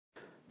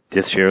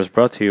This year is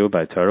brought to you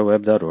by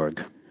TorahWeb.org.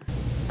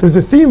 There's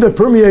a theme that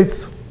permeates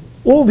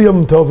all the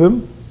Yom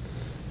Tovim,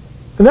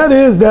 and that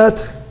is that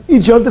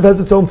each Yom Tov has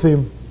its own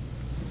theme.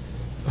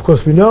 Of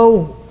course, we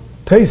know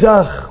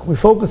Pesach, we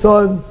focus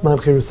on Man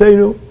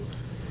Chiruseinu,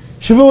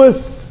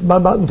 Shavuos,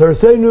 Man Matan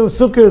Tereseinu,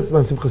 Sukkot,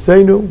 Man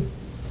Simchaseinu,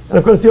 and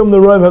of course the Yom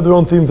Noraim have their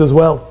own themes as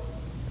well.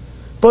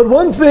 But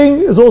one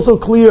thing is also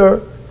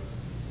clear,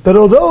 that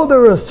although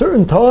there are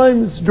certain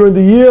times during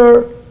the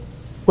year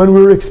when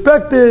we're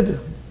expected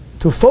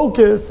to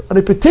focus on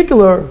a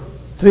particular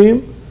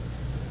theme,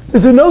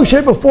 this in no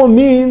shape or form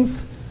means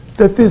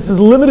that this is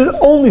limited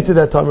only to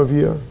that time of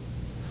year.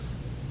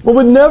 One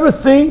would never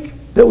think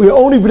that we are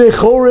only B'nai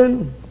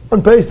Chorin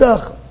on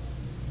Pesach,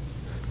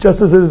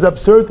 just as it is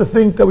absurd to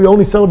think that we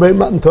only celebrate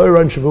Matan Torah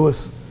on Shavuos.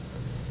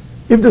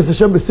 If there's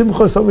Hashem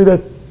B'Simcha, something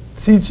that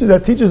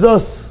teaches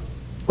us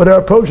what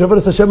our approach of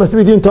Hashem has to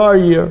be the entire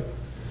year.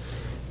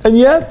 And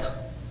yet,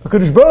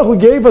 HaKadosh Baruch Hu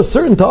gave us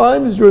certain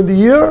times during the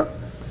year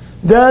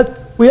that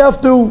we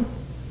have to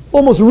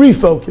almost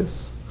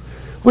refocus.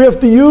 We have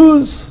to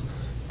use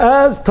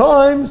as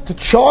times to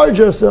charge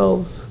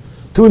ourselves,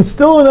 to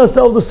instill in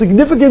ourselves the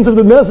significance of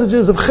the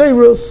messages of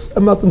Cherus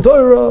and Matan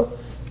Torah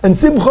and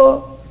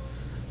Simcha,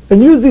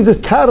 and use these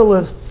as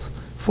catalysts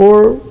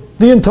for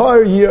the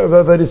entire year of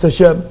Avodas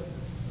Hashem.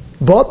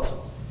 But,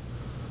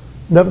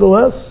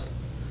 nevertheless,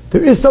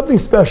 there is something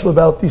special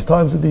about these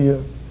times of the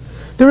year.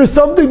 There is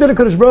something that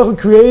HaKadosh Baruch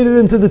Hu created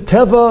into the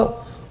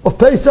Teva of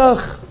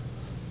Pesach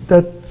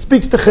that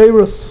speaks to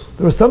Cherus.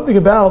 There is something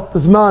about the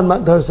Zman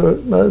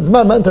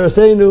Matan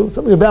Tereseinu,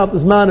 something about the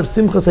Zman of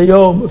Simchas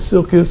Hayom, of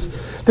Silkis,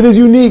 that is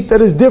unique,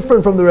 that is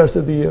different from the rest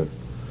of the year.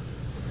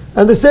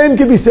 And the same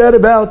can be said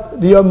about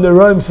the Yom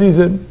Noraim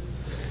season.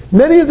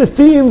 Many of the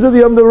themes of the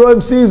Yom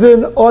Noraim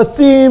season are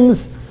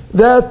themes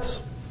that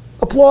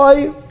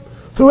apply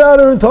throughout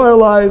our entire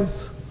lives.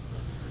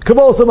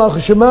 Kabbalah Samach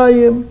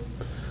Shemayim,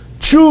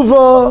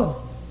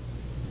 Tshuva,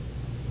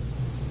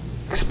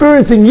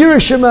 experiencing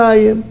Yiras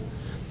Shemayim,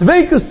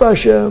 Dveikus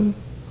B'Hashem,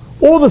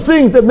 all the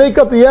things that make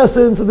up the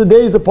essence of the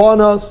days upon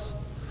us,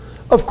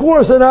 of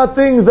course, are not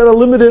things that are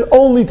limited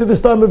only to this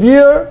time of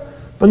year,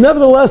 but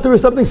nevertheless there is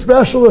something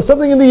special, there's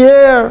something in the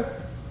air,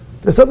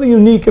 there's something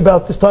unique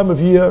about this time of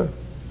year.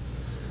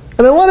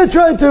 And I want to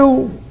try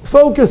to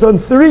focus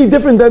on three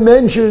different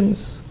dimensions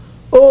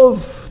of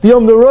the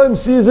Yom Noraim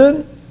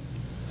season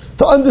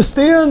to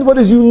understand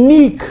what is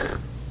unique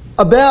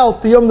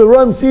about the Yom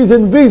Noraim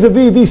season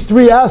vis-a-vis these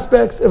three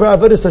aspects of our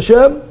Avodas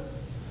Hashem,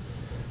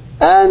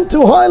 and to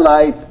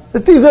highlight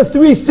that these are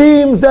three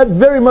themes that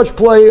very much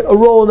play a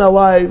role in our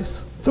lives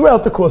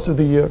throughout the course of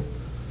the year.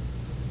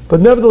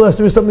 But nevertheless,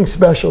 there is something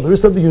special, there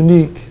is something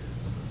unique,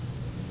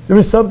 there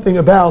is something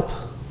about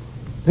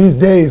these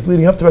days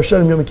leading up to Rosh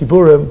Hashanah Yom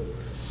Kippurim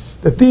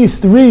that these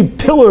three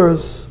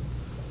pillars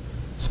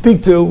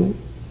speak to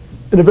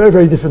in a very,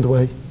 very different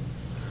way.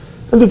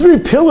 And the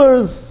three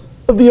pillars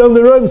of the Yom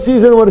Noraim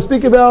season I want to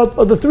speak about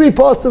are the three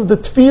parts of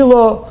the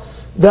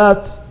Tefillah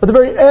that at the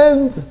very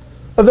end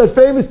of that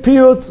famous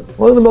piyut,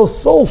 one of the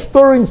most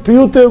soul-stirring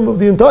piyutim of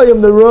the entire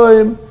Yom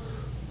Noraim,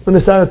 when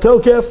the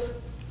Sanatokef,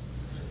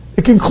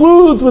 it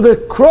concludes with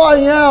a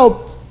crying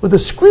out, with a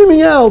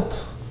screaming out,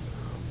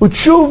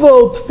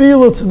 U'tshuva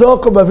Tefillah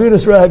Tzedakka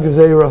B'avinas Rag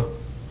Gezerah.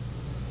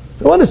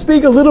 So I want to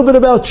speak a little bit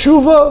about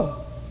Tshuva,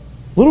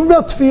 a little bit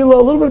about Tefillah,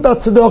 a little bit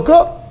about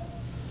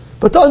Tzedakka,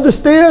 but to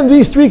understand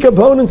these three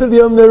components of the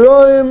Yom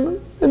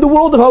Noraim in the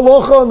world of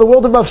Halacha and the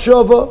world of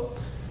Machshava,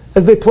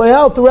 as they play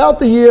out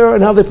throughout the year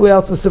and how they play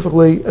out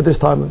specifically at this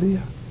time of the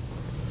year.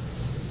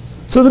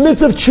 So the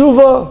mitzvah of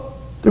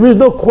Tshuva, there is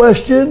no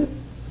question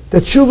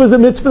that Tshuva is a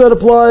mitzvah that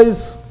applies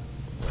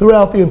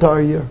throughout the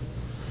entire year.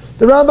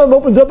 The Rambam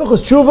opens up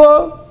with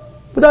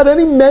Tshuva without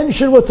any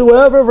mention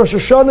whatsoever of Rosh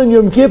Hashanah and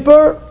Yom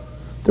Kippur.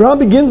 The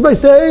Rambam begins by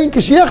saying,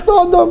 K'shiach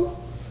Adam,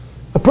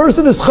 a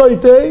person is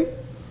chayte,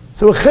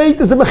 so a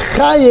chayt is a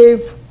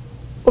mechayev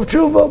of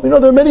Tshuva. We know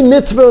there are many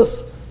mitzvahs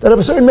that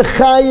have a certain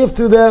mechayev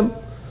to them.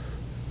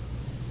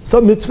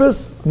 Some mitzvahs,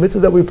 a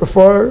mitzvah that we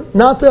prefer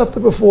not to have to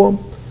perform.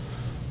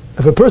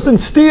 If a person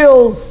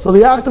steals, so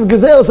the act of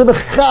gezel is a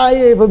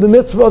mechayev of the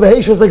mitzvah of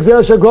Heishas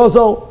Gzel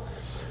Shagozel.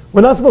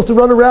 We're not supposed to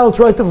run around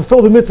trying to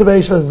fulfill the mitzvah of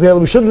Heishas Gzel.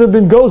 We shouldn't have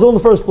been gozel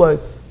in the first place.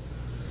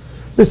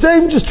 The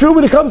same is true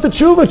when it comes to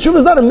Tshuva.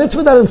 Tshuva is not a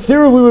mitzvah that in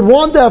theory we would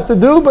want to have to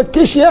do, but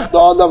kishiach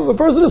adam, if a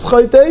person is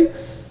chaytei,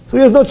 so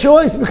he has no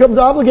choice. He becomes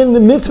obligated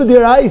in the mitzvah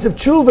d'oraisa of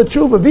Tshuva,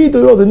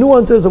 vidu, all the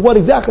nuances of what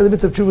exactly the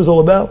mitzvah of Tshuva is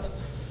all about.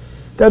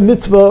 That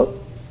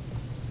mitzvah,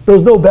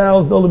 there's no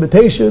bounds, no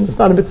limitations. It's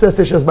not a mitzvah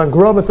seshes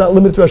bangram. It's not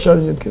limited to Rosh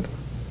Hashanah and Yom Kippur.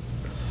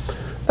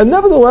 And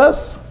nevertheless,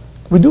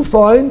 we do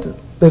find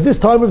that this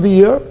time of the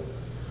year,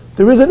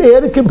 there is an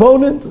added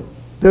component,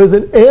 there is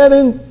an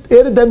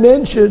added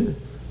dimension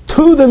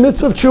to the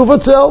mitzvah of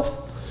Tshuva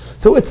itself.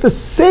 So it's the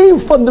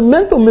same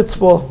fundamental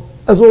mitzvah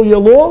as all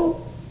year long,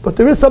 but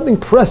there is something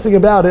pressing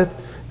about it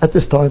at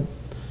this time.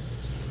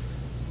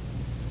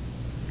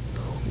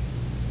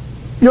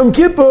 Yom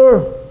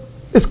Kippur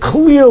is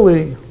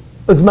clearly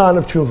a Zman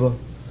of Tshuva.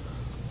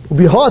 It would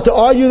be hard to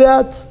argue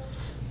that.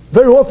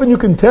 Very often you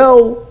can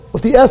tell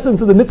what the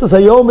essence of the mitzvah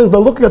hayom is by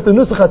looking at the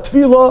nusach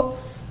Tefillah,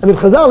 and if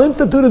Chazal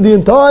instituted the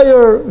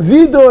entire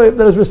vidoy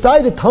that is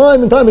recited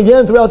time and time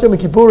again throughout Yom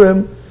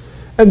Kippurim,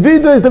 and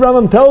vidoy, as the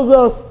Rambam tells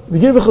us, the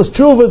Givachos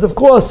Teshuva is of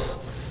course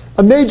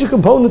a major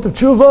component of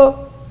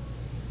Teshuva.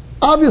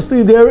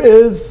 Obviously there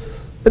is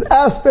an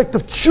aspect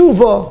of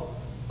Teshuva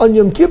on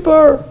Yom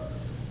Kippur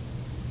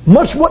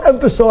much more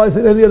emphasized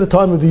than any other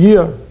time of the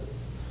year.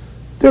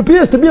 There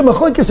appears to be a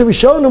machlokes of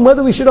Rishonim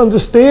whether we should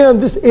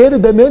understand this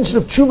added dimension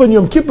of Teshuva on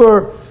Yom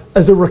Kippur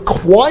as a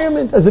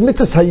requirement, as a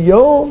mitzvah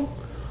hayom,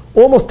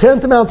 almost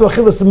tantamount to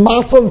achilas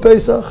matzah on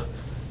Pesach,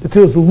 that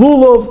there's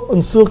lulav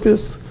on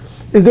Sukkot.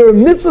 Is there a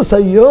mitzvah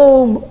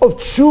hayom of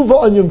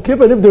Teshuva on Yom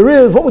Kippur? And if there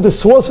is, what would the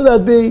source of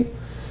that be?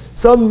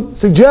 Some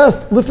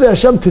suggest Lifnei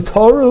Hashem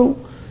Titaru.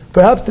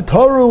 Perhaps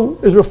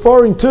Titaru is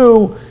referring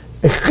to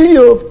a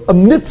chiyuv, a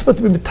mitzvah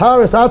to be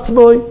mitaras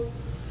atzmoi.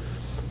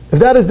 If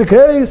that is the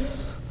case,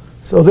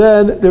 so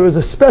then there is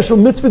a special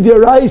mitzvah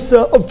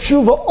d'oraisa of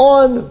Teshuva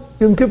on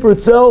Yom Kippur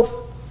itself.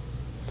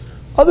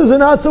 Others are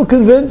not so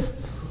convinced.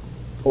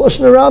 The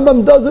Lashon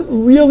Rambam doesn't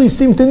really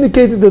seem to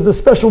indicate that there's a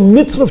special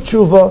mitzvah of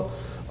Teshuva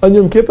on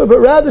Yom Kippur, but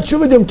rather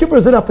Teshuva Yom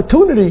Kippur is an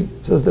opportunity,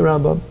 says the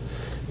Rambam.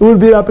 It would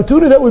be an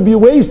opportunity that would be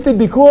wasted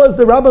because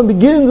the Rambam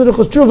begins in the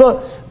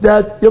Teshuva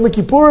that Yom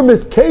Kippurim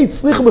is Kate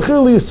Slich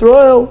B'chir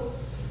Yisrael.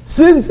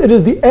 Since it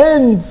is the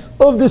end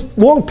of this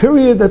long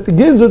period that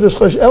begins with the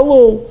Shlosh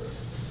Elul,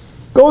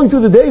 going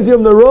through the days of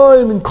Yom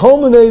Noraim and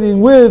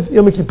culminating with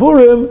Yom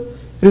Kippurim,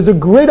 it is a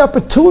great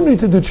opportunity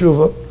to do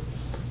Teshuva.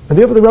 And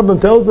therefore the Rambam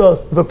tells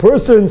us, if a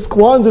person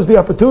squanders the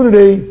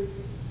opportunity,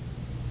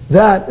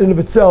 that in of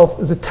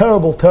itself is a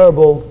terrible,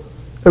 terrible,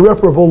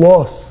 irreparable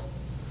loss.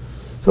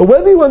 So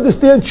whether you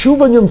understand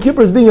Teshuva on Yom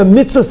Kippur as being a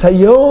mitzvah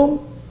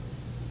hayom,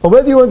 or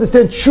whether you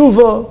understand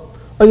Teshuva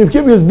on Yom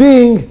Kippur as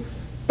being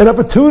an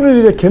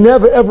opportunity that can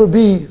never ever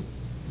be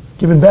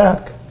given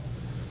back,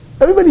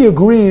 everybody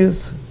agrees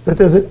that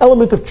there's an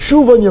element of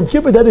Teshuva on Yom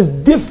Kippur that is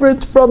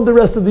different from the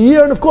rest of the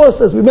year. And of course,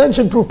 as we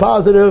mentioned, proof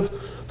positive,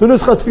 the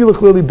Nusach Tefillah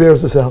clearly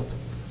bears this out.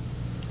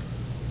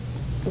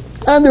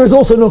 And there is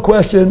also no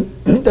question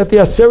that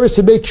the Aseres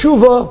Sebei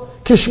Teshuva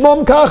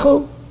Kishmam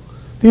Kachu.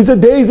 These are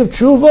days of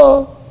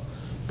Teshuva.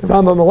 The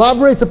Rambam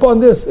elaborates upon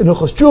this in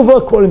Hilchos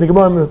Teshuva, quoting the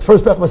Gemara in the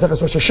first Perek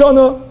Maseches Rosh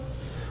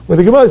Hashanah, where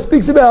the Gemara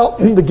speaks about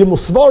the Gimel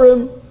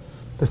Svarim,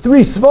 the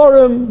three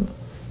Svarim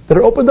that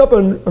are opened up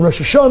on Rosh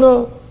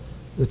Hashanah,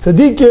 the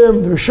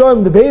Tzaddikim, the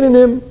Rishonim, the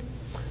Beinanim,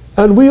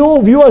 and we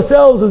all view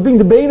ourselves as being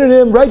the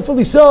Beinanim,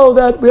 rightfully so,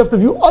 that we have to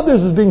view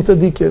others as being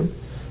Tzaddikim.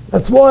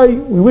 That's why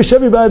we wish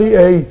everybody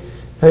a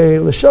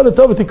L'shana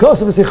Tova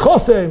Tikasav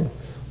Chosem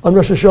on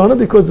Rosh Hashanah,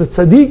 because the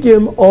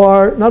Tzaddikim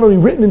are not only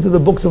written into the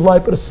books of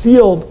life, but are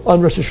sealed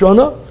on Rosh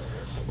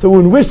Hashanah. So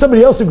when we wish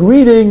somebody else a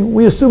greeting,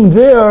 we assume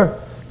their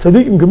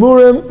Tzaddikim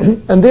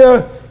Gemurim and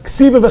their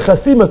Ksiva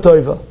V'chasima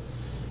Toiva.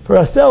 For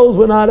ourselves,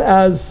 we're not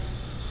as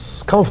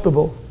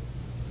comfortable.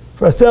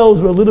 For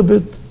ourselves, we're a little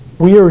bit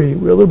weary,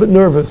 we're a little bit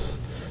nervous,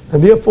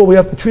 and therefore we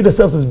have to treat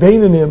ourselves as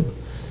Beinanim,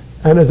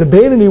 and as a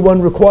Beinani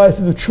one requires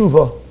to do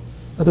Teshuva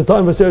at the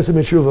time of Aseres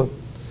Sebei Teshuva.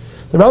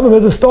 The Rambam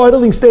has a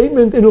startling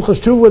statement in Hilchos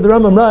Teshuva where the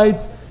Rambam writes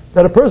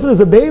that a person is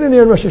a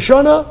Beinani on Rosh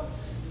Hashanah,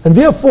 and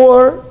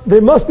therefore they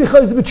must be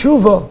Chayz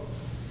B'Teshuva,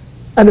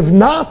 and if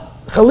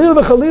not, Chalil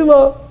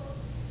v'Chalila,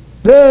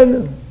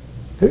 then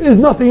there is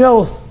nothing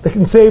else that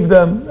can save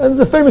them. And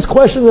there's a famous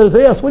question that is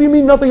asked, what do you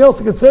mean nothing else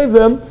that can save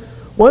them?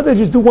 Why don't they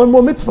just do one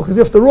more mitzvah? Because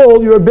after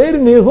all, you're a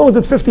Beinanim as long as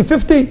it's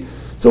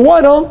 50-50. So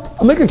why don't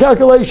I make a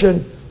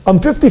calculation? I'm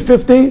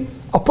 50-50,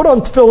 I'll put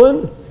on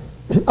tefillin,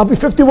 I'll be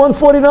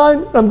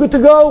 51-49, I'm good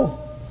to go.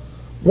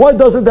 Why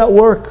doesn't that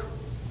work?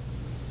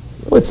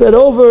 It's said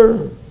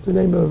over the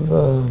name of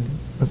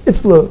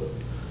Itzla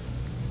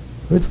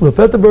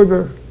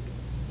Petterberger.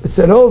 It's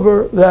said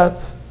over that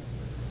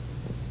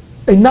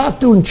a not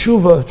doing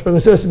tshuva,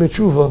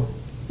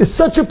 is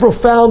such a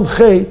profound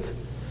chait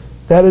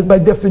that it by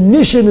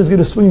definition is going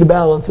to swing the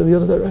balance in the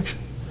other direction.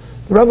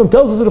 The Rabbi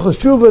tells us in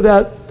Hilchos Teshuva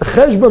that the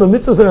cheshbon of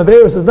mitzvahs and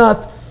averos is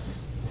not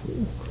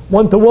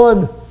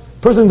one-to-one.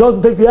 Person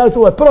doesn't take the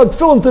attitude, I put on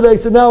tefillin today,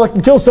 so now I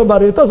can kill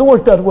somebody. It doesn't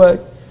work that way.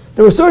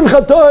 There are certain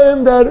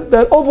chatoim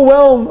that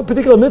overwhelm a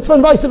particular mitzvah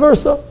and vice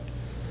versa.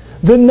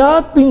 The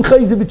not being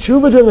chayzi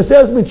b'tshuva during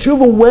Aseres Sebei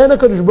Teshuva when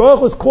HaKadosh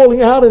Baruch Hu was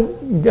calling out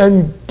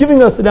and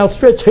giving us an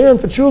outstretched hand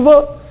for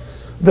tshuva,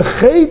 the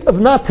chait of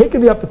not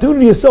taking the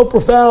opportunity is so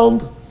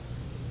profound.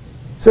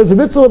 Says the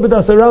mitzvah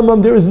b'das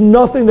Rambam, there is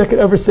nothing that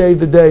could ever save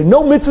the day.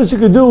 No mitzvahs you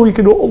could do. You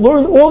could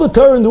learn all the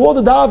Torah and do all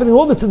the davening,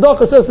 all the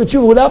tzedakka, Aseres Sebei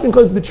Teshuva without being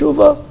chayzi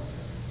b'tshuva.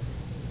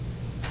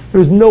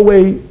 There is no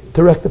way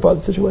to rectify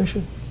the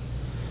situation.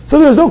 So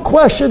there is no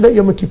question that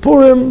Yom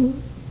Kippurim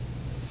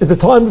is a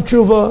time of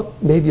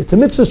tshuva. Maybe it's a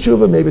mitzvah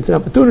tshuva, maybe it's an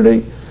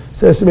opportunity.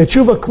 Says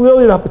tshuva,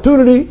 clearly an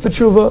opportunity for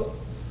tshuva.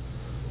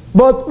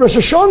 But Rosh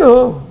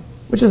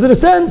Hashanah, which is in a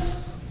sense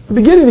the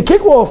beginning, the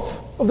kickoff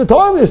of the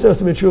time of the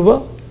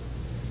tshuva,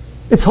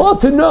 it's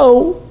hard to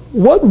know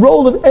what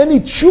role, if any,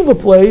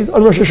 tshuva plays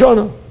on Rosh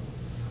Hashanah.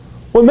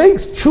 What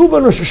makes Teshuva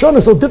and Rosh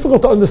Hashanah so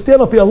difficult to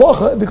understand up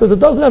halacha because it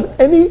doesn't have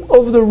any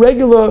of the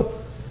regular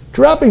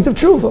trappings of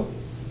Teshuva.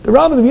 The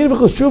Rabbi in the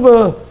Yiddish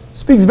Teshuva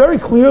speaks very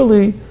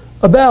clearly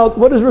about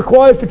what is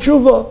required for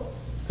Teshuva.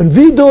 And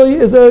Vidoy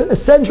is an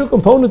essential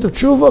component of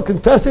Teshuva,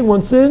 confessing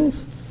one's sins.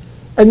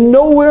 And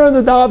nowhere in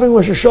the davening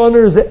Rosh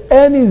Hashanah is there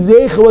any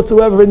zeicha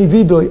whatsoever, any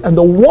Vidoy. And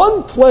the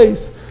one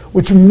place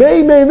which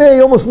may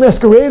almost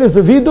masquerade as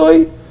a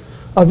Vidoy,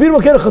 the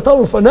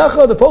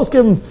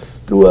poskim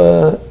to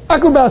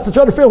acrobats to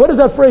try to figure out what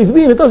does that phrase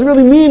mean. It doesn't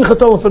really mean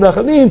Chatal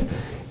L'Fanecha. It means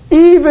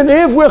even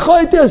if we're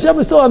Chayte, Hashem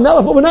is still a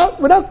Melech, but we're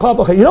not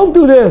Papach. You don't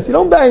do this. You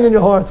don't bang in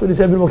your hearts when you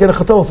say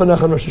Chatal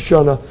L'Fanecha in Rosh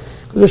Hashanah.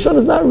 Because Rosh Hashanah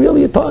is not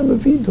really a time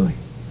of Vidoy.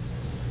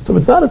 So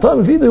if it's not a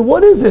time of Vidoy,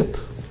 what is it?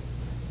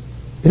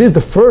 It is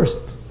the first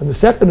and the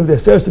second of the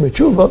Aseres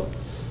Tshuva.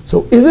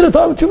 So is it a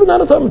time of Tshuva?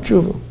 Not a time of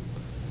Tshuva.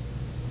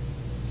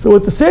 So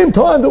at the same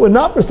time that we're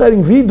not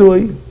reciting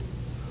Vidoy,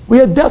 we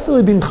had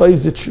definitely been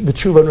Chayz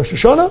B'Tshuva in Rosh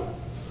Hashanah.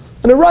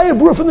 And a raya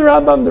brew from the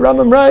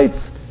Rambam writes,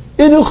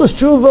 in Ilchos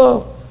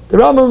Tshuva, the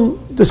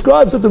Rambam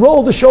describes that the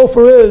role of the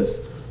shofar is,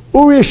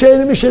 Uri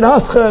Yeshayim Mishin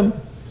Haschem,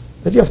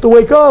 that you have to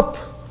wake up,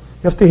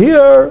 you have to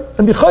hear,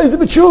 and be Chayz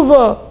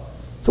B'Tshuva.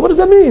 So what does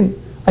that mean?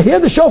 I hear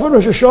the shofar in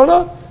Rosh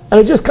Hashanah, and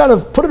I just kind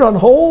of put it on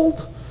hold,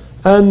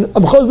 and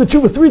I'm Chayz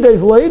B'Tshuva 3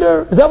 days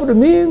later. Is that what it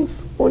means?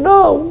 Or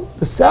no,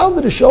 the sound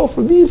of the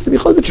shofar means to be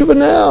Chayz B'Tshuva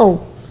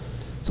now.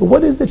 So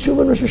what is the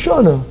Tshuva in Rosh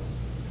Hashanah?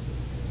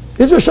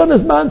 Is Rosh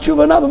Hashanah Zman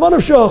Tshuva not B'man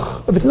of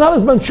Shoch? If it's not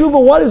Zman Tshuva,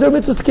 why is there a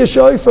mitzvah to kiss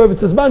shofar? If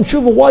it's Zman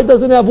Tshuva, why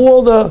doesn't it have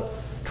all the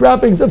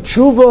trappings of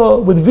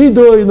Tshuva with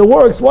Vidoy in the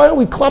works? Why don't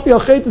we clap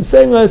Yachet and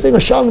sing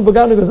Hashem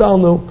B'ganu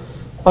Gazalnu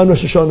on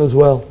Rosh Hashanah as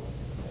well?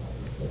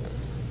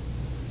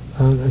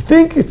 And I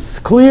think it's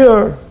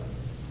clear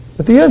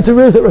that the answer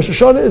is that Rosh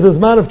Hashanah is a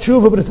Zman of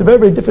Tshuva, but it's a very,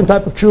 very different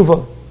type of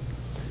Tshuva.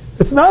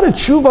 It's not a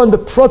Tshuva on the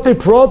Prate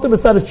Pratim,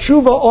 it's not a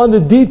Tshuva on the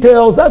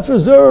details. That's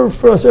reserved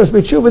for Aseres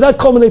Tshuva. That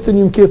culminates in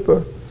Yom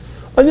Kippur.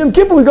 On Yom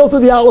Kippur we go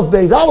through the Aleph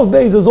Beis. Aleph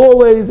Beis is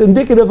always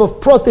indicative of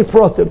Prate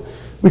Pratim.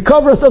 We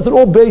cover ourselves on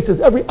all bases,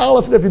 every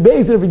Aleph and every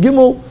Beis and every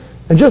Gimel.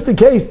 And just in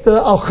case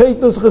the Al-Chet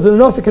Nusach isn't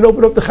enough, you can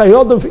open up the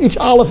Chayodim for each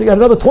Aleph. You got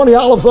another 20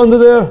 Alephs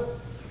under there.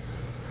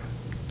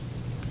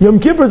 Yom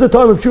Kippur is a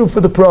time of Tshuva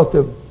for the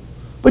Pratim.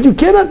 But you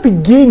cannot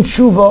begin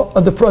Tshuva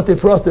on the Prate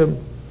Pratim.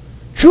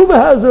 Tshuva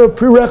has a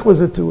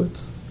prerequisite to it.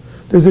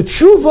 There's a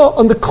tshuva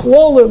on the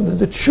klolim,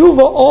 there's a tshuva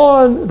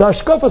on the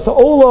hashkafas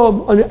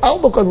ha'olam, on your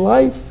outlook on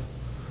life.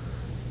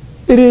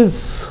 It is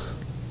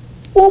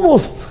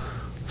almost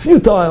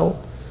futile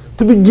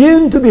to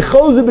begin to be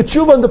chozeh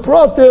b'tshuva on the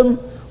pratim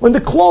when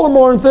the klolim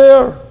aren't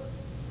there.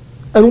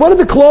 And what are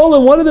the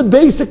klolim? What are the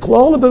basic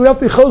klolim that we have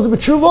to be chozeh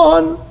b'tshuva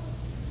on?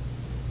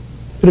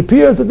 It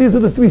appears that these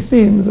are the three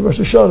themes of Rosh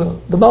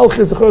Hashanah: the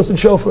malchus, the choros, and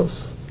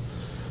shofars.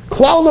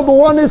 Klal number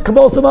one is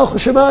Kabbalas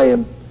Malchus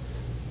Shemayim.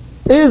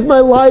 Is my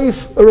life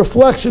a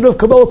reflection of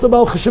Kabbalas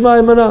Malchus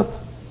Shemayim or not?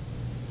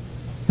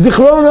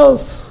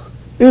 Zichronos.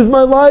 Is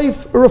my life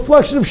a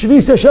reflection of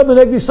Shvis Hashem and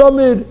Egdi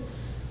Samid?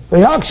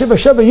 V'yakshav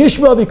Hashem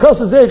v'yishma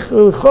v'kasa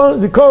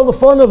zikar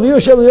l'fanav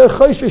v'yoshem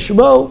v'yachaysh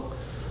v'shmo.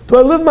 Do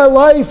I live my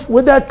life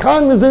with that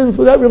cognizance,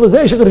 with that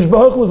realization that His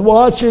Baruch was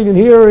watching and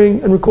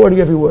hearing and recording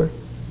every word?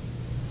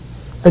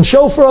 And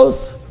shofros.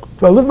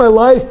 Do I live my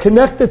life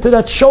connected to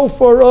that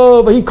shofar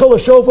of He called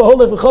a shofar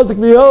holech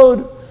v'chazik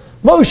v'yod?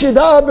 Moshe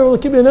daber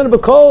l'kim yanen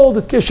b'kol,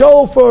 the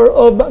shofar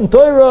of Matan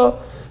Torah,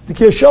 the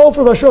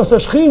shofar of Ashur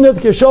Sashchina,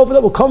 the shofar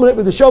that will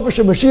culminate with the shofar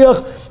Shem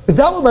Mashiach. Is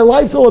that what my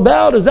life's all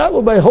about? Is that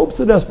what my hopes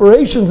and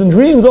aspirations and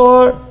dreams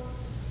are?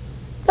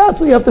 That's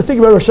what you have to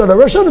think about Rosh Hashanah.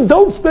 Rosh Hashanah,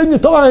 don't spend your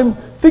time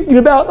thinking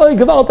about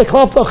Gevalt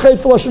Klaf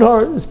Al-Chet for Lashon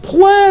Hara. There's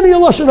plenty of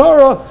Lashon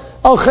Hara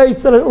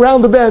Al-Chet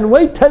around the bend.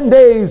 Wait 10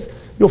 days.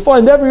 You'll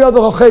find every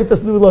other Al-Chet that's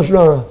to do with Lashon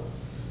Hara.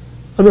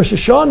 And Rosh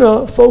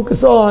Hashanah,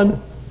 focus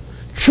on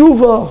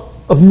tshuva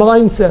of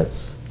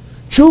mindsets,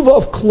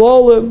 tshuva of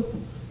klolim,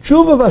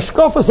 tshuva of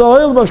hashkafas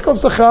ha'olam,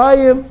 hashkafas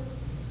ha'chayim.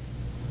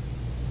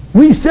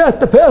 Reset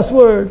the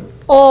password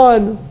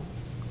on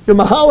your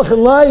mahalach in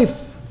life.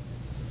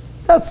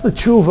 That's the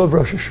tshuva of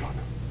Rosh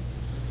Hashanah.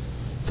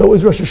 So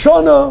is Rosh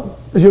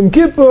Hashanah, is Yom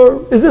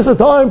Kippur, is this a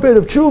time period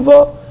of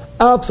tshuva?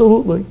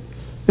 Absolutely.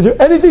 Is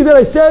there anything that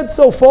I said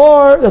so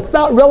far that's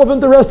not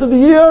relevant the rest of the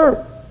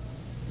year?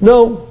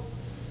 No.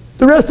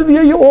 The rest of the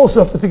year you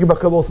also have to think about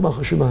Kabbalas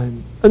Malchus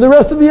Shemayim. And the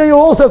rest of the year you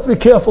also have to be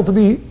careful to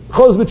be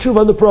chos b'tshuva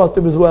on the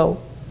pratim as well.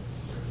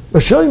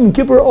 Rosh Hashanah and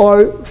Kippur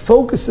are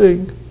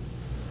focusing,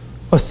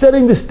 are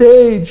setting the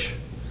stage,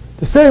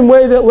 the same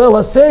way that Leil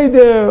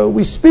HaSeder,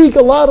 we speak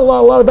a lot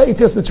about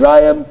Yetzias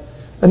Mitzrayim,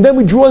 and then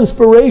we draw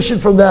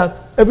inspiration from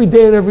that every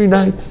day and every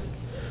night.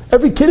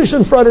 Every Kiddush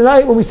on Friday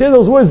night, when we say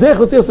those words, Zech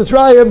Yetzias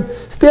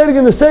Mitzrayim, standing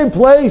in the same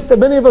place that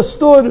many of us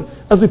stood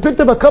as we picked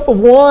up a cup of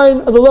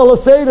wine at the Leil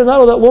HaSeder not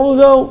all that long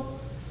ago.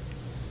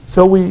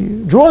 So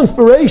we draw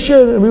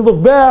inspiration and we look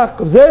back.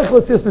 Zech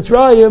Yetzias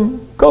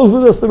Mitzrayim goes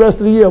with us the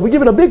rest of the year. We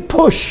give it a big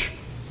push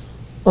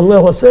on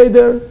Leil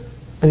HaSeder,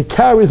 and it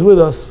carries with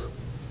us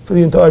for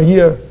the entire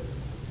year.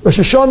 Rosh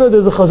Hashanah,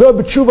 there's a chazar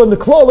b'tshuva on the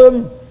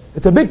klolim,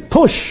 It's a big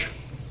push.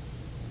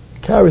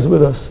 It carries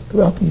with us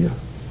throughout the year.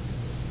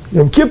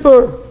 Yom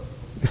Kippur,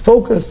 we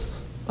focus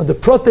on the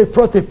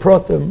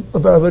pratim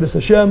of our Avodas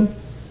Hashem.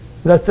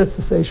 That sets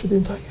the stage for the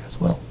entire year as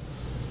well.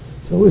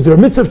 So is there a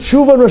mitzvah of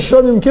Teshuva on Rosh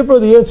Hashanah Yom Kippur?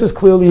 The answer is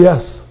clearly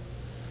yes.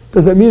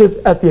 Does that mean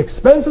it at the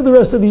expense of the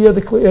rest of the year?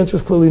 The answer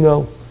is clearly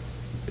no.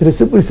 It is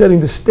simply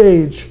setting the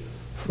stage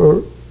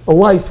for a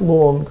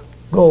lifelong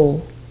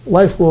goal,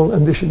 lifelong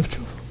ambition of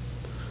Teshuva.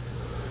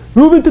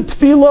 Moving to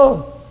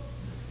Tefillah.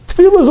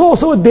 Tefillah is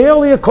also a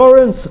daily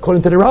occurrence.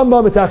 According to the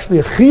Rambam, it's actually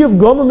a chiyuv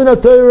gomah min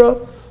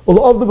ha-Torah. One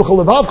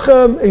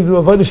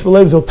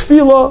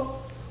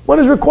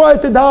is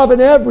required to daven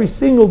every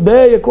single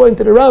day, according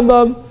to the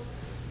Rambam.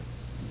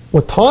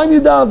 What time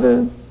you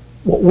daven,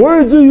 what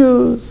words you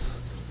use,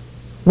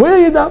 where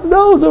you daven,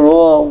 those are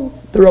all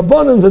the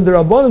Rabbanans and the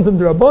Rabbanans and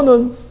the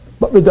Rabbanans.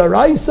 But with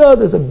Daraisa,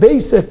 there's a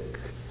basic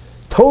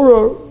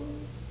Torah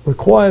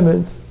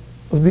requirement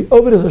of the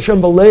Avodas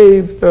Hashem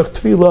B'Leiv, Derech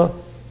Tefillah,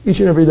 each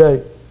and every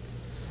day.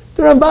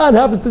 The Ramban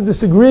happens to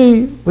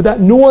disagree with that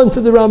nuance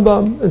of the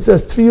Rambam and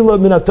says Tefillah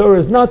min ha-Torah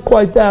is not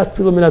quite that.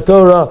 Tefillah min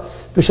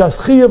ha-Torah, B'shas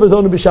Chiyuv is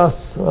only B'shas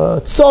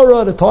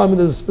Tzara, the time when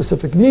there's a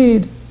specific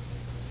need.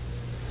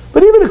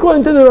 But even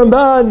according to the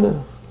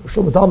Ramban,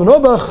 Shlomo Zalman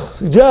Auerbach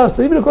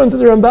suggests that even according to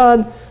the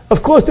Ramban,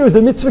 of course there is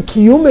a mitzvah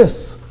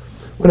kiyumis.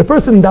 When a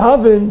person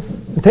davens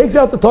and takes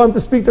out the time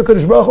to speak to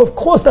HaKadosh Baruch Hu, of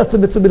course that's a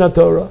mitzvah min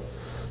ha-Torah.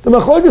 The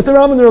machlokes the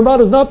Rambam and the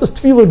Ramban is not does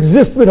Tefillah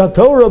exist min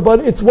ha-Torah,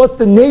 but it's what's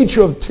the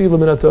nature of Tefillah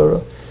min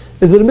ha-Torah.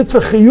 Is it a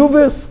mitzvah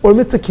chiyuvis or a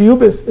mitzvah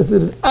kiyubis? Is it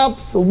an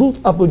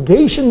absolute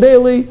obligation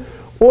daily,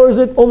 or is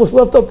it almost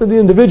left up to the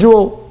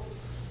individual?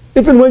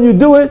 If and when you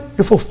do it,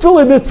 you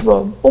fulfill a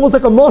mitzvah. Almost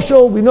like a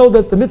mashal, we know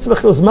that the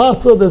mitzvah chiyus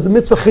matzah, there's the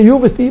mitzvah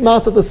chiyuvis to eat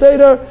matzah at the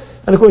Seder,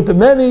 and according to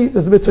many,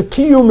 there's the mitzvah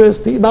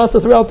kiyumis to eat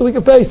matzah throughout the week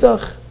of Pesach.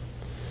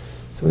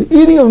 So the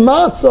eating of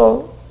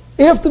matzah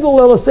after the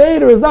Leil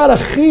Seder is not a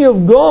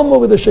chiyuv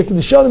goma with a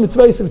shekidushan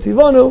mitzvah of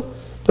tivanu,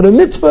 but a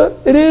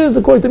mitzvah, it is,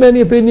 according to many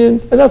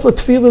opinions, and that's what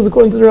Tefillah is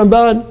according to the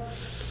Ramban.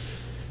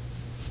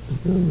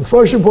 The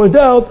Farshim point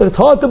out that it's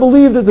hard to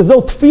believe that there's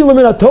no Tefillah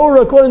min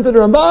ha-Torah according to the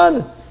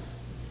Ramban.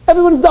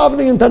 Everyone's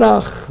davening in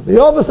Tanakh.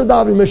 The Avos are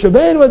davening, Moshe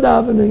Rabbeinu are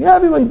davening,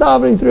 everyone's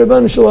davening to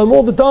Rabbeinu Shalom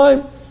all the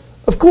time.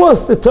 Of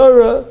course, the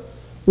Torah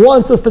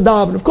wants us to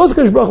daven. Of course,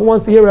 HaKadosh Baruch Hu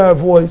wants to hear our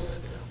voice.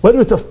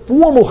 Whether it's a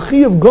formal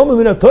chiyuv gomah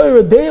min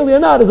ha-Torah daily or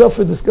not is up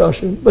for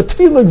discussion. But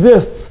Tefillah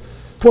exists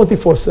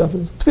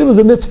 24/7. Tefillah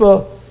is a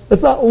mitzvah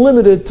that's not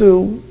limited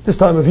to this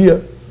time of year.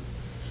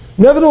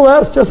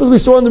 Nevertheless, just as we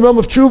saw in the realm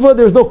of Teshuva,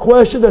 there's no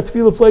question that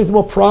Tefillah plays a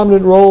more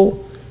prominent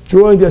role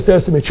during the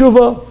Aseret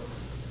Teshuva.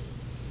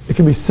 It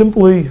can be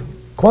simply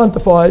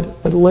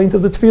quantified by the length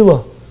of the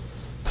Tefillah.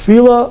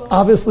 Tefillah,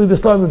 obviously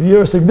this time of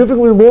year, is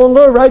significantly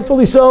longer,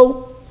 rightfully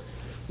so.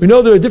 We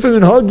know there are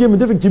different minhagim and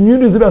different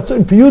communities about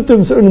certain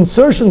piyutim, certain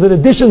insertions and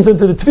additions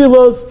into the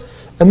Tefillahs,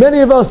 and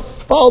many of us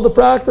follow the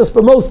practice,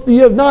 but most of the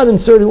year have not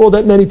inserted all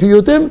that many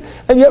piyutim,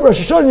 and yet Rosh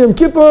Hashanah Yom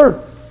Kippur,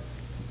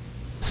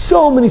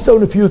 so many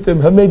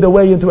piyutim have made their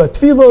way into our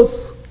tefillos,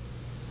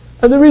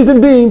 and the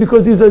reason being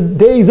because these are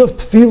days of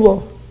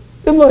tefillah.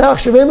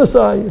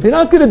 If you're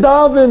not going to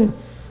daven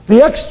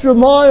the extra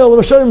mile of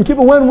Rosh Hashanah Yom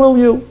Kippur, when will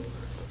you?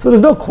 So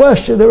there's no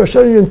question that Rosh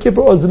Hashanah Yom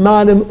Kippur is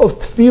zmanim of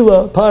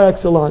tefillah par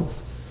excellence,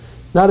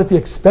 not at the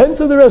expense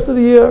of the rest of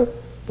the year,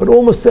 but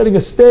almost setting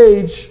a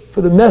stage for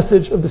the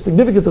message of the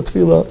significance of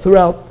tefillah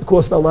throughout the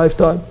course of our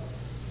lifetime.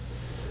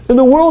 In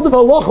the world of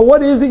halacha,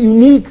 what is it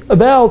unique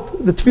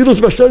about the tefillah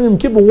of Rosh Hashanah Yom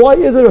Kippur? Why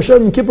is it Rosh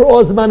Hashanah Yom Kippur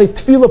ozman a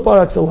tefillah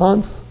par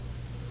excellence?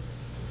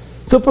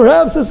 So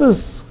perhaps this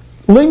is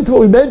linked to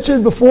what we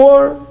mentioned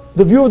before,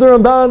 the view of the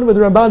Ramban, where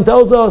the Ramban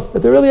tells us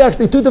that there are really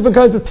actually two different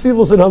kinds of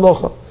tefillahs in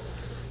halacha.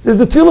 There's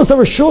the tefillah of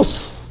reshus,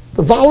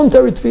 the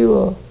voluntary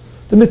tefillah,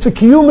 the mitzvah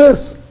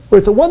kiyumis, where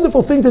it's a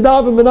wonderful thing to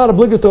daven but not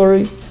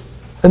obligatory.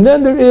 And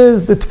then there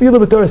is the tefillah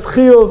b'toras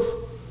chiyuv,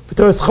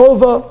 b'toras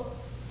chova.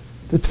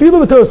 The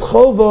tefillah b'toras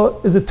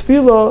chova is a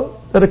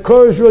tefillah that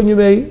occurs during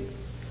Yemei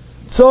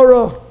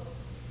Tzara,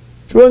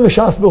 during a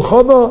shas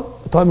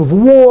milchama, a time of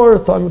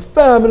war, a time of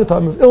famine, a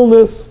time of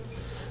illness.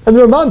 And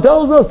the Ramban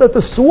tells us that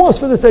the source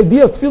for this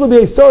idea of tefillah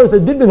b'yisar is the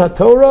din min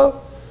ha-Torah,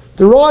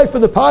 derived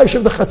from the parish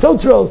of the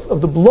chatotros,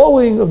 of the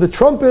blowing of the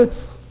trumpets.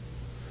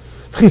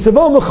 The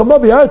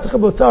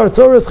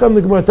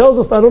Gemara tells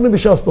us not only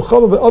b'shas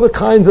milchama but other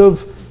kinds of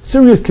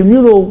serious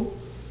communal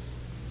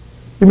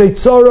Yemei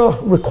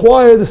Tzara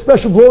require the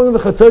special blowing of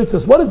the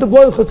chatotros. What is the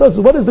blowing of the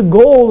chatotros? What is the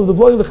goal of the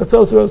blowing of the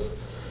chatotros?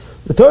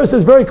 The Torah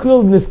says very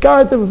clearly,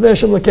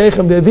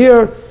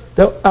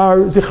 that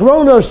our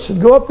zichronos should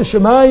go up to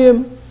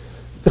Shemayim.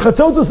 The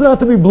chatotros is not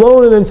to be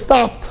blown and then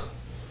stopped,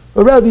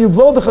 but rather you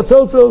blow the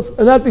chatotros,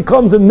 and that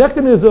becomes a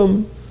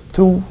mechanism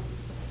to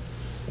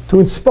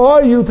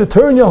inspire you to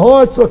turn your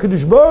heart to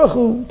HaKadosh Baruch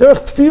Hu,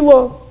 derech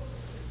tefillah.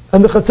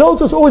 And the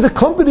chatotros is always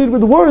accompanied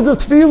with words of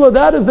tefillah.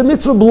 That is the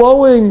mitzvah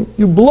blowing.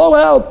 You blow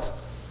out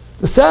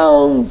the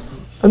sounds,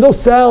 and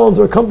those sounds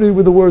are accompanied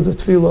with the words of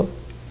tefillah.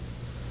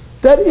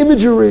 That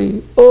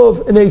imagery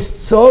of an Eis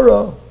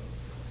Tzara,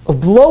 of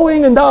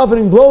blowing and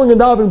davening,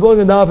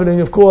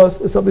 of course,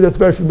 is something that's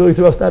very familiar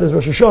to us. That is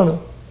Rosh Hashanah.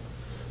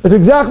 It's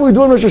exactly what we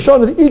do in Rosh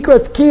Hashanah. The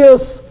Ikra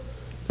Tkiyos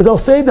is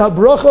I'll say the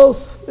Habrachos.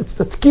 It's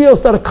the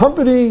Tkiyos that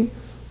accompany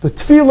the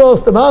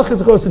Tefillos, the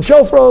Malchus, and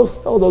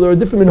Shofros, although there are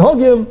different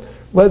minhagim,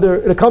 whether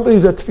it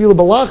accompanies a Tefillah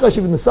Balachash,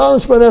 even the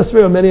silent Shemon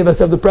Esrei, or many of us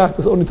have the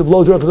practice only to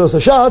blow Zerachos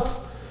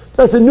Hashatz.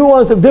 That's a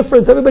nuance of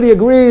difference. Everybody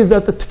agrees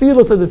that the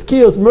Tefillos and the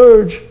Tkiyos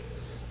merge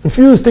and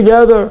fuse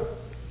together.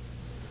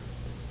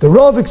 The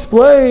Rav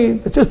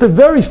explained that just the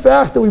very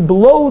fact that we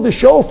blow the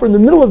shofar in the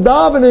middle of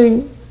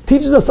davening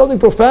teaches us something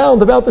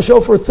profound about the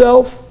shofar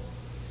itself.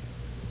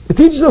 It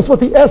teaches us what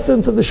the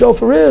essence of the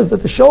shofar is,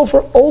 that the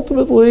shofar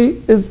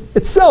ultimately is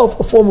itself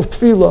a form of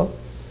tefillah.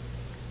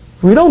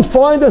 We don't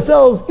find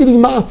ourselves eating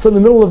matzah in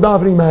the middle of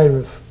davening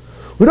ma'ariv.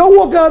 We don't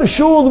walk out of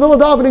shul in the middle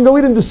of davening and go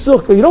eat in the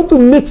sukkah. You don't do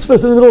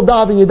mitzvahs in the middle of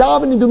davening. You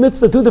daven and you do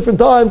mitzvah 2 different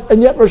times,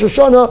 and yet Rosh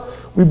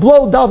Hashanah, we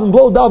blow, daven,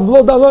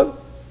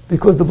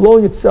 because the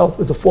blowing itself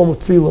is a form of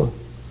tefillah.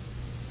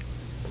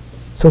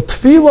 So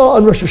tefillah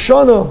on Rosh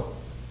Hashanah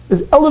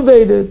is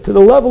elevated to the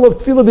level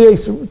of tefillah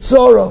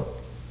b'Yitzhara.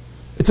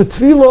 It's a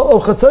tefillah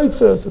of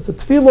chatzaitzes. It's a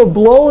tefillah of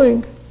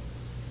blowing.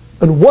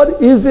 And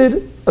what is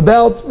it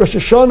about Rosh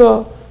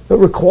Hashanah that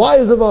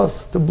requires of us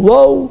to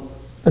blow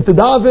and to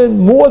daven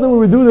more than we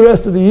would do the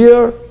rest of the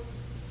year?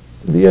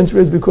 And the answer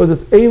is because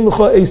it's ein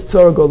l'cha eis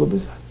tzara gadol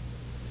b'zeh.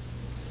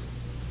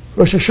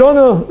 Rosh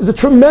Hashanah is a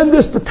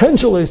tremendous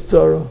potential eis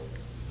tzara,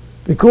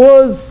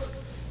 because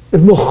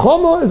if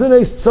Milchama is an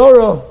eis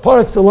tzara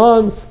par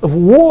excellence, if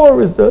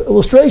war is the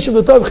illustration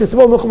of the Tav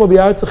Chisva Milchama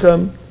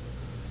b'Yartzachem,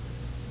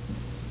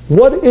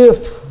 what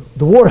if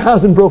the war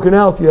hasn't broken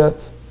out yet,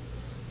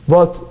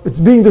 but it's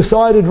being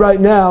decided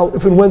right now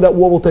if and when that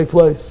war will take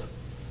place?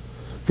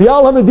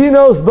 V'yal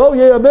ha'medinos bo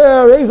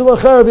ye'aber ezel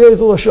acher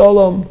v'ezel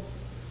ha'shalom.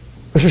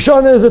 Rosh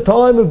Hashanah is a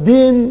time of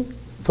din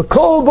for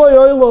kol boy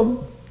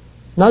olam,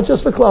 not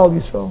just for Klal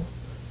Yisrael.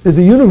 It's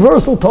a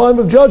universal time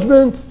of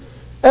judgment.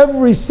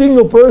 Every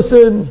single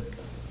person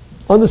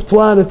on this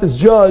planet is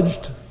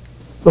judged.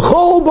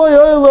 V'chol boy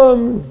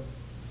olam,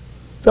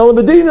 fellow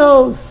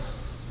medinos,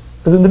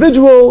 as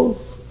individuals,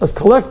 as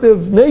collective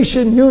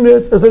nation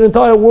units, as an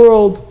entire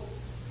world.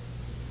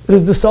 It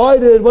is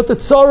decided what the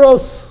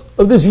tsaros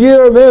of this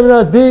year may or may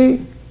not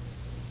be,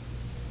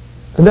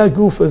 and that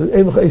goof is an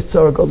ein l'cha eis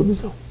tzara gadol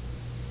b'zeh.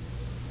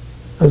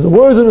 As the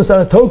words of the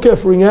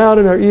Sanatokef ring out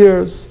in our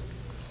ears,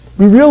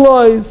 we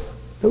realize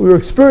that we are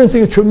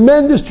experiencing a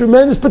tremendous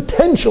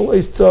potential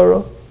eis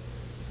tzara,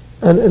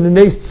 and in an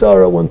eis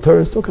tzara one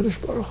turns to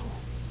HaKadosh Baruch Hu.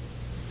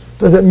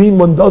 Does that mean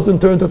one doesn't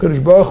turn to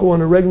HaKadosh Baruch Hu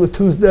on a regular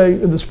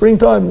Tuesday in the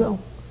springtime? No.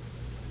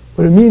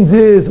 What it means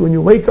is when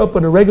you wake up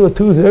on a regular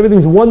Tuesday,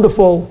 everything's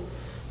wonderful,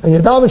 and you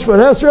daven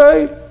Shemon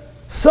Esrei,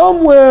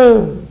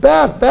 somewhere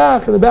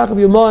back in the back of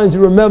your minds,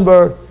 you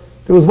remember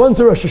there was once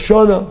a Rosh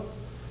Hashanah,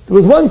 there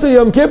was once a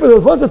Yom Kippur, there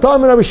was once a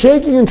time when I was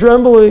shaking and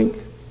trembling.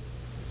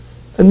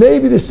 And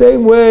maybe the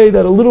same way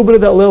that a little bit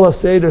of that Leil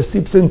HaSeder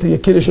seeps into your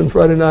Kiddush on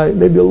Friday night,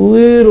 maybe a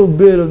little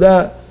bit of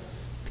that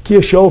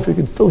Kiyah Shofar, you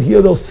can still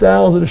hear those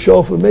sounds of the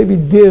Shofar, maybe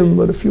dim,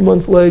 but a few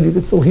months later you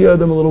can still hear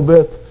them a little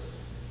bit.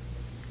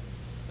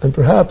 And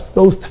perhaps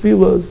those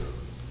tefillahs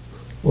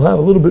will have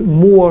a little bit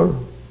more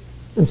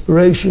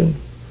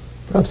inspiration,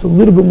 perhaps a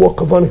little bit more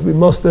kavanah can be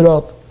mustered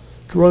up,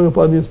 drawing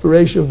upon the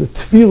inspiration of the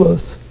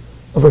tefillahs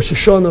of Rosh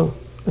Hashanah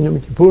and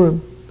Yom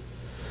Kippurim.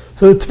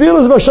 So the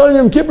tefillahs of Rosh Hashanah and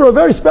Yom Kippur are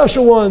very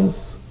special ones.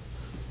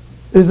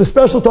 It is a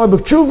special time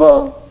of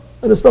tshuva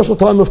and a special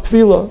time of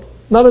tefillah.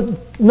 Not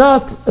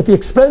at the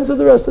expense of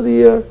the rest of the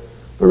year,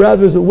 but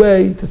rather as a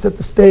way to set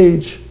the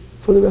stage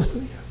for the rest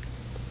of the year.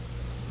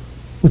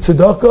 With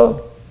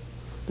tzedakka,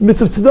 the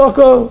mitzvah of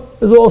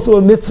tzedakka is also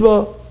a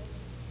mitzvah,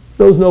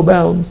 knows no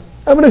bounds.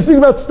 And when I speak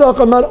about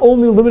tzedakka, I'm not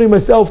only limiting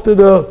myself to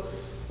the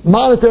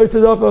monetary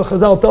tzedakka.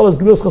 Chazal tell us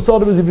Gemilas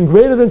Chasadim is even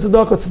greater than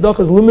tzedakka.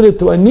 Tzedakka is limited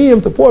to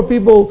aniyim, to poor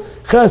people.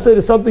 Chesed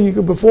is something you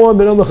can perform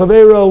ben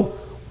chavero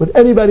with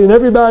anybody and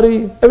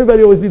everybody.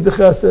 Everybody always needs a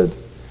chesed.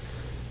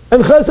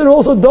 And chesed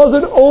also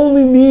doesn't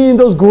only mean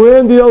those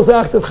grandiose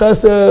acts of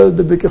chesed,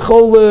 the bikkur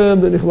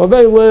cholim, the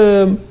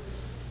nichmavelim.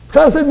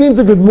 Chesed means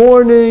a good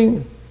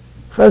morning.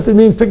 Chesed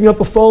means picking up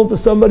a phone to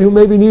somebody who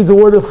maybe needs a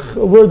word of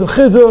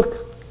chizuk.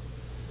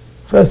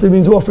 Chesed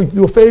means offering to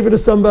do a favor to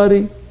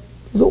somebody.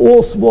 Those are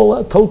all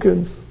small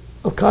tokens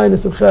of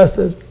kindness, of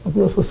chesed, of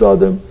Gemilas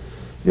Chasadim.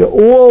 They are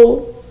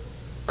all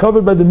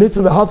covered by the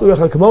mitzvah of Haftarech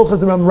HaKamoch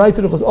Chesed. I'm right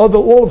to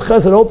all of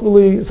chesed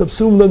ultimately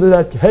subsumed under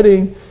that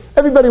heading.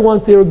 Everybody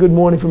wants to hear a good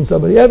morning from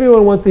somebody.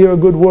 Everyone wants to hear a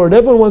good word.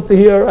 Everyone wants to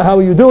hear how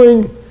are you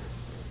doing.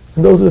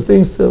 And those are the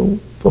things to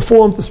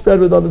perform, to spread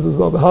with others as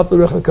well.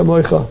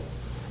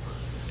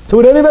 So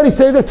would anybody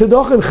say that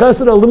tzedakah and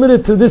chesed are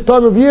limited to this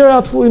time of year?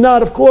 Absolutely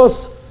not. Of course,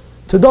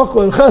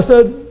 tzedakah and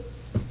chesed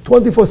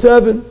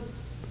 24/7.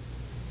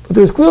 But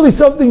there's clearly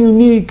something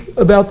unique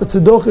about the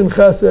tzedakah and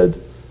chesed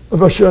of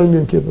Rosh Hashanah and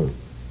Yom Kippur.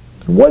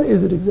 And what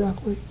is it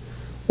exactly?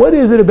 What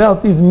is it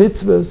about these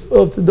mitzvahs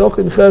of tzedakah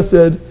and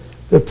chesed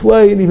that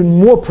play an even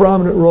more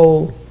prominent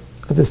role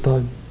at this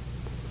time?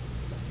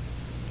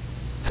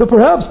 So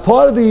perhaps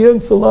part of the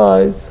answer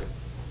lies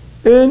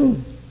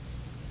in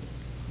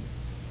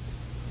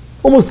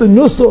almost the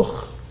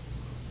nusach.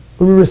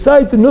 When we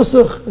recite the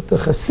nusach at the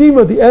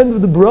chasima, at the end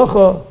of the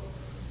bracha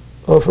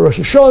for Rosh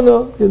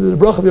Hashanah, the end of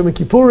the bracha of Yom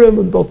Kippurim,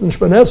 and both in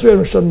Shemon Esrei and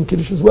Rosh Hashanah and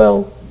Kiddush as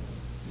well.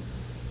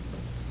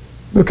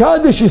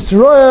 Mekadesh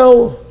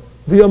Yisrael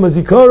v'Yom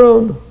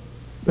HaZikaron,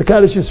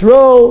 Mekadesh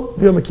Yisrael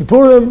v'Yom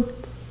Kippurim,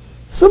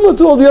 similar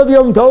to all the other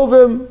Yom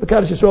Tovim,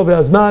 Mekadesh Yisrael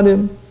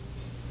v'Hazmanim.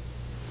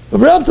 But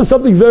perhaps there's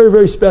something very,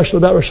 very special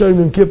about Rosh Hashanah and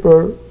Yom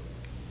Kippur,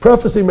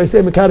 prefacing by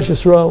saying Mekadesh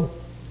Yisrael.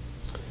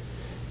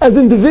 As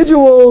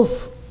individuals,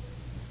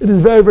 it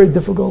is very, very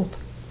difficult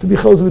to be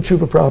chosed with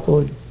tshuva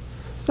properly.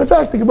 In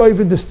fact, the Gemara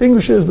even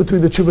distinguishes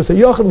between the tshuvas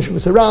hayochim and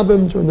tshuvas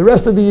harabim during the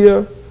rest of the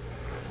year.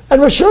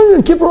 And Rosh Hashanah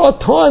and Kippur are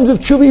times of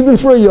tshuva even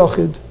for a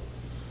yochid.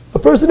 A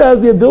person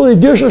has the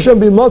ability, Dir Hashem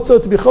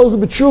b'matzah, to be chosed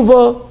with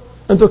tshuva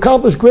and to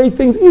accomplish great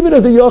things even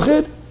as a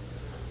yochid.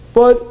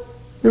 But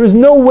there is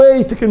no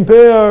way to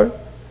compare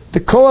the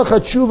koach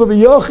hatshuva of a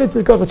yochid to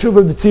the koach hatshuva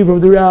of the tzibur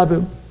of the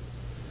rabbim.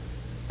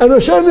 And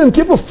Rosh Hashanah and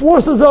Kippur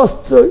forces us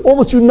to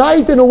almost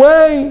unite in a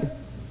way,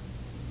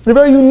 in a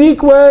very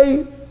unique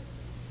way,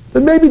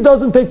 that maybe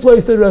doesn't take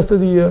place the rest of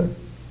the year.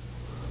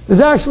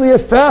 There's actually a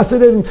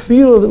fascinating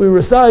tefillah that we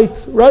recite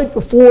right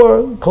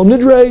before Kol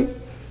Nidrei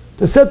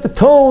to set the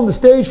tone, the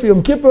stage for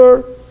Yom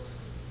Kippur.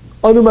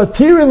 Anu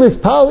matirin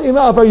lispal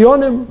ima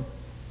avayonim.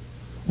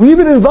 We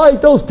even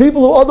invite those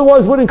people who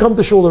otherwise wouldn't come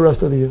to shul the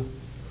rest of the year.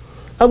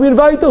 And we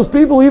invite those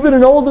people even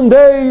in olden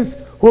days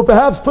who were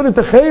perhaps put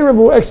into chayrim,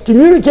 who were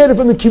excommunicated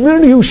from the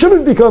community, who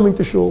shouldn't be coming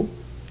to shul.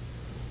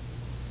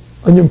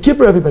 On Yom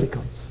Kippur everybody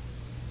comes.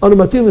 Anu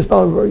matirin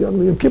lispal ima avayonim.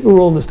 On Yom Kippur we're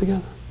all in this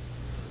together.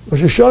 Rosh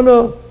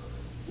Hashanah,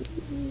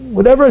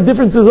 whatever our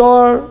differences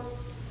are,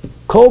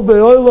 Kol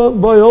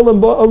Be'olam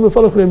Ba'olam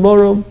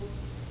Moram,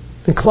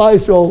 and Klal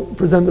Yisrael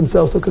present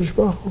themselves to Kadosh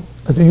Baruch Hu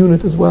as a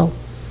unit as well.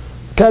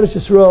 Kadosh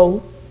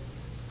Yisrael,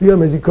 Yom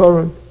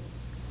HaZikaron,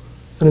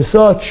 and as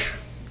such,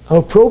 how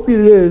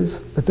appropriate it is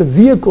that the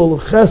vehicle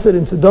of Chesed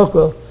and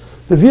Tzedakka,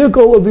 the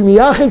vehicle of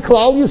B'miyachet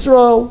Klal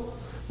Yisrael,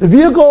 the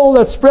vehicle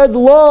that spreads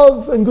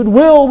love and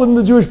goodwill within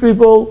the Jewish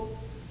people,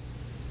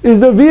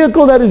 is the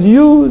vehicle that is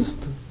used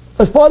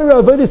as part of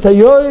our Avodas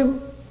Hayoim,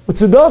 with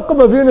Tzedakka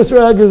Mavir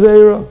Nisra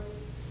HaGezerah.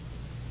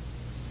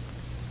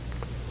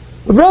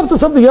 But perhaps there's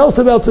something else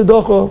about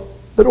Tzedakka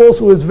that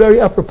also is very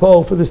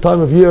apropos for this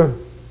time of year.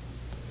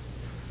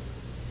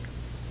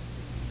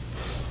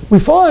 We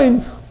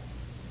find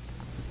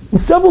in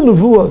several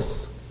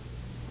nevuos,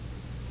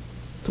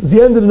 towards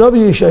the end of the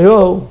Navi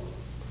Yeshayahu,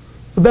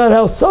 about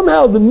how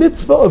somehow the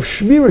mitzvah of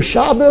Shmira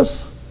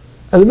Shabbos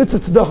and the mitzvah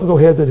of Tzedakka go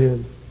hand in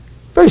hand.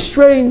 Very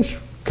strange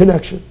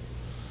connection.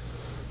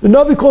 The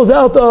Navi calls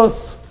out to us,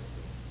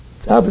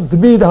 it happens to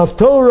be the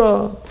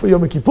Haftorah for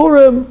Yom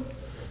Kippurim.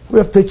 We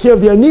have to take care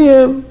of the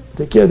Aniyim,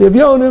 take care of the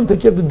Avyonim,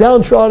 take care of the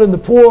downtrodden, the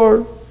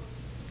poor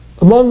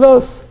among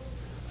us.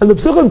 And the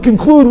Psuchim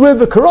conclude with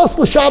the Karas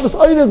L'Shabbos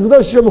Einev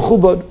V'Dash Yom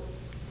Mechubad,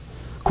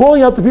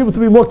 calling out the people to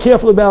be more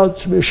careful about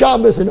Shmir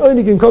Shabbos and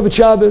Einig and Kovet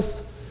Shabbos.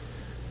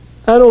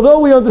 And although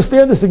we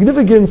understand the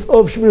significance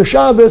of Shmir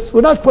Shabbos,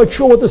 we're not quite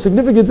sure what the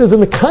significance is in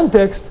the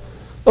context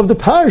of the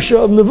parasha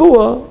of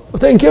Nevuah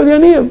of taking care of the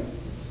Aniyim.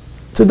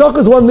 Tzedakka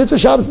is one mitzvah,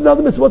 Shabbos is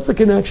another mitzvah. What's the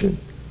connection?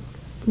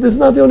 But this is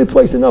not the only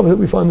place in Navi that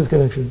we find this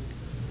connection.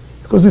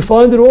 Because we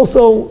find it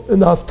also in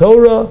the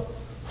Haftorah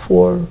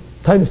for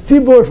Tainis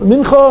Tzibur, for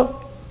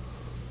Mincha,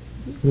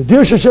 the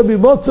Dir Shashem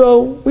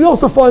B'Motzo. We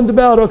also find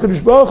about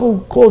HaKadosh Baruch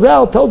Hu calls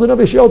out, tells the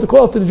Navi Yeshayahu to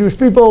call out to the Jewish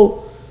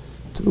people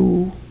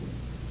to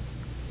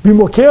be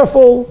more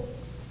careful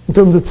in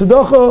terms of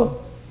Tzedakka,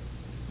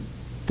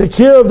 take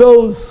care of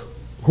those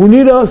who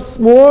need us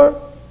more.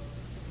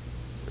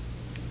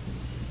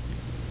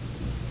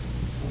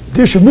 And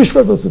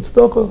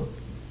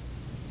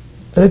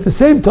at the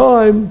same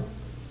time,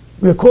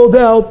 we are called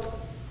out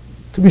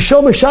to be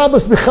Shomer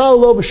Shabbos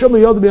B'Challo B'Shomer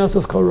Yod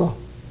B'Yasas Kara.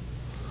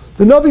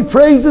 The Navi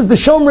praises the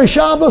Shomer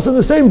Shabbos in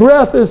the same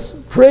breath as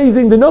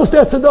praising the Nostei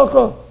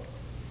Tzedakka.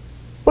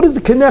 What is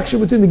the connection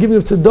between the giving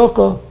of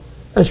Tzedakka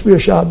and Shmir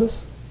Shabbos?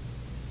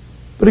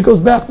 But it goes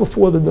back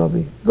before the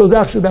Navi. It goes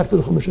actually back to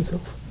the Chumash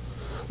itself.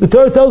 The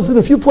Torah tells us in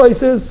a few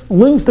places,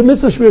 links to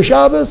Mitzvah Shmir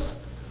Shabbos,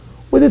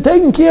 where they're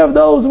taking care of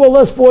those who are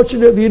less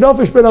fortunate. The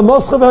Yinofish ben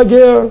Amoschav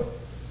Hager,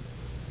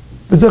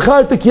 the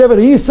Zechar Tekiev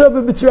and Yisa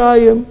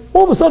b'Mitzrayim.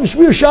 All of a sudden,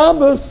 Shmir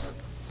Shabbos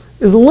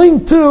is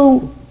linked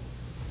to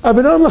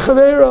Abenam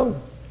L'Chavero,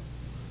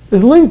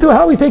 is linked to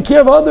how we take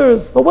care of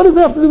others. But what does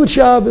it have to do with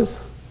Shabbos?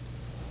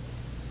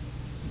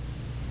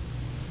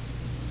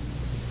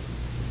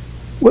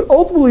 What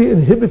ultimately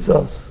inhibits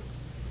us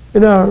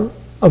in our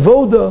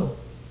avoda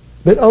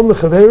ben Am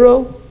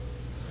L'Chavero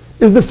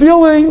is the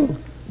feeling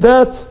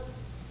that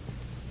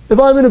if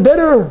I'm in a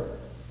better,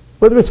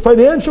 whether it's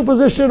financial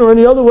position or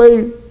any other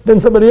way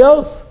than somebody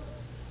else,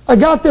 I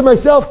got there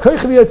myself.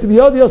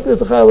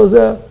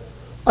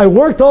 I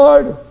worked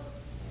hard.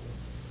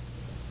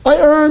 I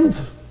earned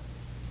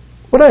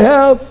what I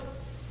have.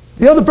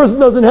 The other person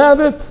doesn't have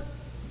it.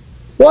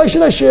 Why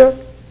should I share?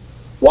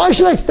 Why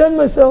should I extend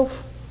myself?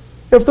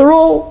 After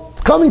all,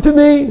 it's coming to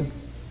me.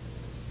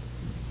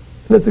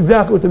 And that's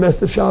exactly what the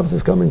message of Shabbos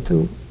is coming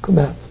to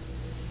combat.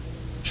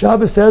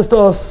 Shabbos says to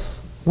us,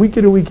 week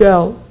in and week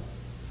out,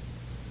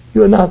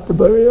 you are not the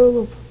Bari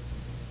Olam.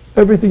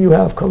 Everything you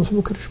have comes from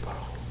the Kadosh Baruch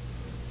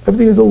Hu.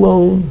 Everything is a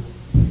loan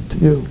to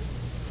you.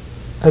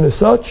 And as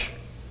such,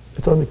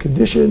 it's on the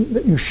condition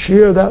that you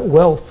share that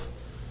wealth,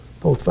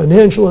 both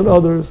financial and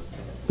others,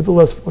 with the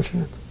less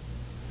fortunate.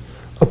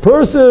 A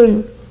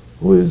person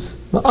who is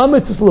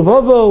ma'amitz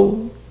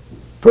levavo,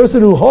 a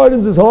person who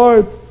hardens his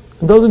heart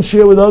and doesn't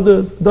share with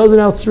others, doesn't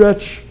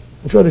outstretch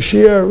and try to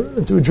share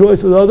and to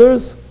rejoice with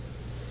others,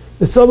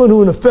 is someone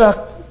who in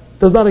effect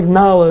does not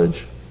acknowledge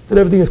that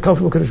everything has come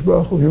from Kadosh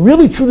Baruch Hu. If you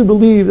really truly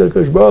believe that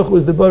Kadosh Baruch Hu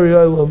is the Bari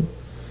Olam,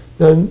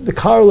 then the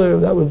corollary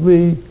of that would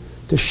be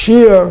to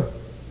share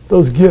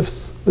those gifts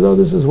with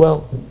others as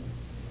well.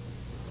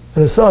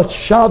 And as such,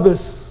 Shabbos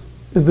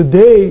is the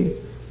day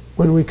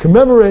when we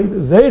commemorate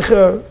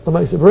Zecher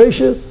L'Maaseh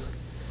Bereishis.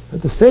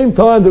 At the same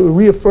time that we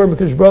reaffirm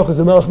Kadosh Baruch Hu as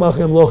the Melech Malchei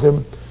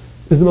Hamlochim,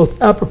 is the most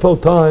apropos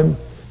time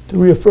to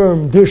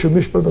reaffirm Dirshu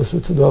Mishpat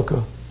Basut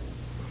Tzedakka.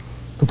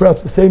 And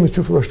perhaps the same is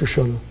true for Rosh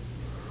Hashanah.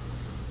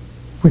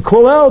 We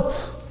call out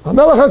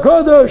HaMelech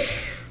HaKadosh.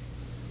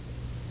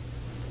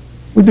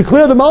 We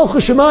declare the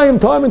Malchus Shemayim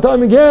time and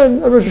time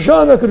again. And Rosh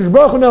Hashanah, Kadosh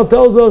Baruch Hu now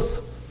tells us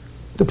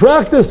to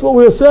practice what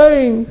we are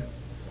saying.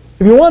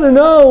 If you want to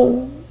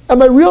know,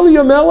 am I really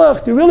a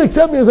Melech? Do you really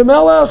accept me as a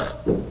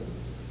Melech?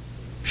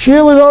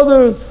 Share with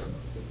others.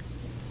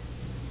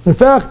 In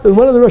fact, in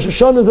one of the Rosh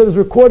Hashanahs that is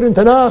recorded in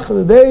Tanakh,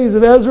 in the days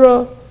of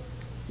Ezra,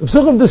 the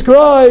Psukim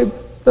describe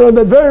that on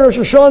that very Rosh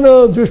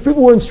Hashanah, Jewish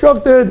people were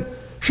instructed,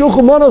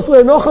 Shulchan Manos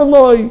le'enochan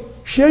loi,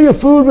 share your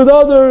food with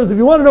others. If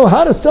you want to know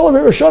how to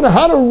celebrate Rosh Hashanah,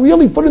 how to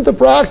really put into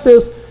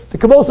practice the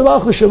Kabbalah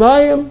Malchus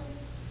Shemayim,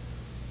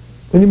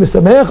 when you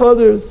misamech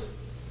others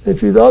and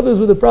treat others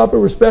with the proper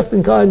respect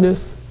and kindness,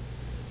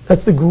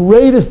 that's the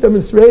greatest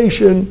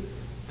demonstration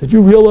that you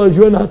realize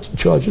you're not in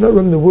charge, you're not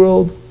running the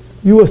world.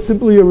 You are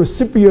simply a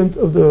recipient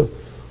of the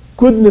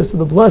goodness and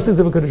the blessings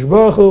of HaKadosh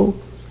Baruch Hu.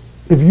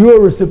 If you're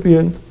a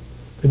recipient,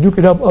 then you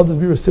can help others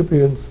be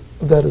recipients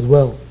of that as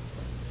well.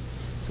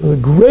 So the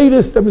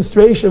greatest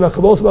demonstration of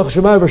HaKabbalah Malchus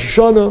Shemayim Rosh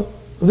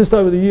Hashanah of this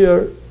time of the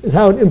year is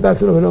how it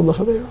impacts on Adam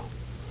L'Chaveiro.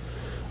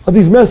 Are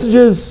these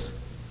messages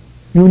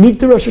unique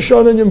to Rosh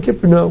Hashanah and Yom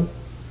Kippur? No.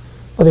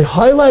 Are they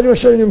highlighted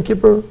Rosh Hashanah and Yom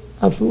Kippur?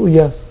 Absolutely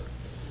yes.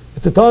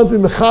 It's a time to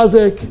be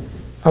mechazek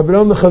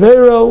Adam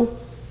L'Chaveiro,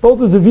 both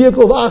as a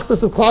vehicle of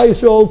Achdus of Klal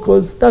Yisrael,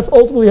 because that's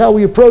ultimately how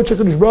we approach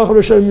HaKadosh Baruch Hu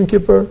Rosh Hashanah and Yom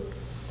Kippur.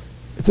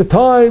 It's a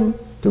time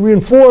to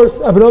reinforce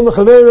Avodah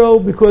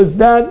L'Chaveiro, because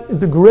that is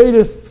the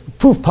greatest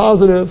proof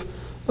positive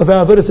of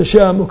our Avodas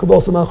Hashem of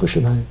Kabbalah Malchus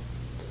Shemayim.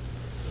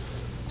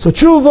 So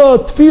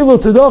Teshuva,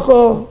 Tefillah,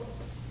 Tzedakka,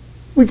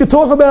 we could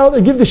talk about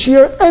and give the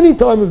shiur any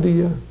time of the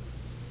year.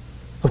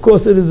 Of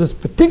course, it is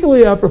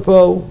particularly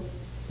apropos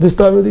this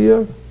time of the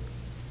year,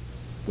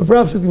 but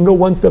perhaps we can go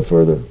one step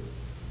further.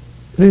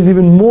 It is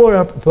even more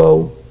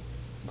apropos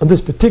on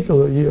this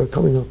particular year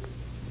coming up.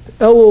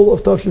 The Elul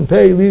of Tafshin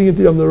Pei, leading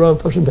into Yom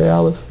Narav, Tafshin Pei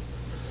Aleph.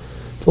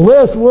 The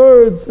last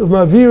words of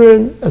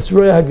Mavirin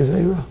Esrei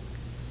HaGezeira.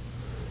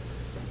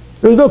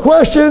 There is no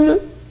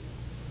question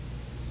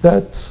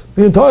that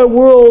the entire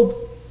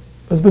world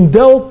has been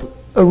dealt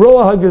a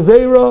Roah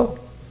HaGezeira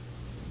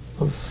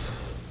of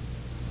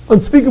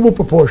unspeakable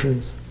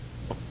proportions.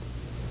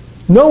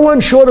 No one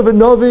short of a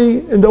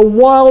Navi in the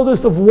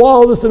wildest of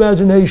wildest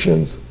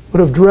imaginations would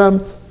have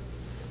dreamt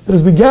that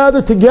as we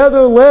gathered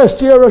together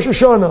last year, Rosh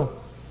Hashanah,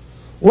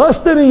 less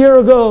than a year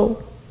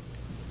ago,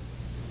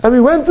 and we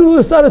went through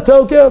the Sade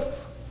Tokef,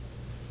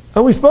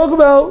 and we spoke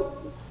about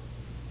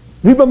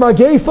Viva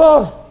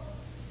Magefa,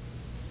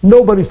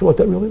 nobody thought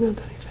that really meant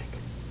anything.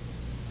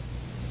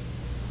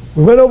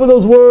 We went over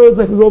those words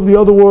like we go over the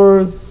other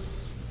words,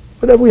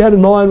 whatever we had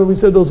in mind when we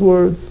said those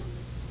words.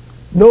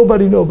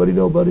 Nobody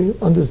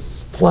on this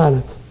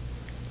planet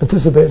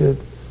anticipated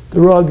the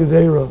Ra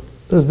Gezerah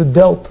that has been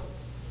dealt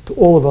to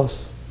all of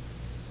us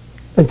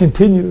and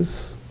continues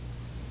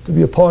to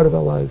be a part of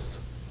our lives.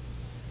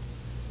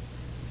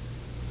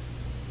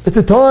 It's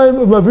a time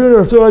of Mavir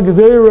Ra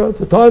Gezerah.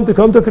 It's a time to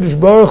come to Kadosh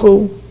Baruch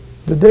Hu,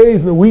 the days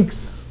and the weeks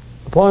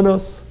upon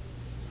us.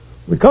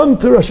 We come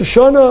to Rosh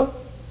Hashanah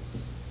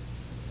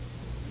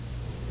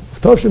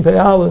of Tafshin Pei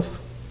Aleph.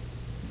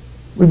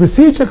 We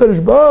beseech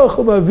HaKadosh Baruch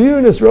Hu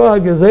Mavir Ra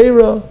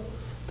Gezerah,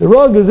 the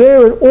Ra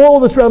Gezerah and all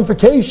of its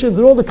ramifications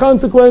and all the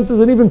consequences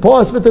and even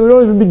parts of it that we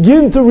don't even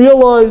begin to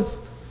realize.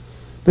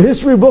 The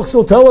history books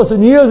will tell us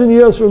in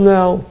years from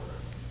now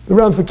the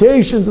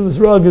ramifications of this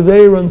Ra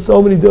Gezerah in so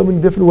many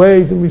different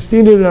ways, and we've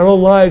seen it in our own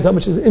lives, how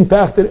much it's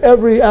impacted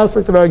every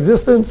aspect of our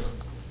existence.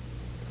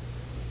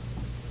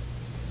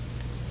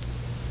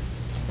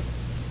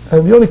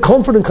 And the only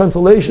comfort and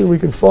consolation we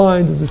can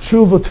find is the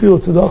Teshuva,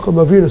 Tefillah, Tzedakka,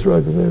 Mavinas Ra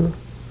Gezerah.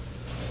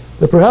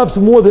 That perhaps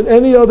more than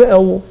any other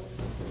Elul,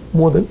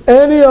 more than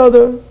any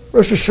other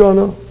Rosh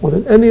Hashanah, more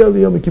than any other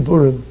Yom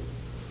Kippurim,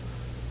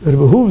 it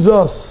behooves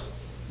us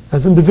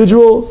as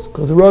individuals,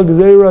 because the Ra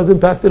Gezerah has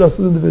impacted us as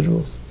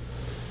individuals,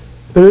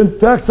 It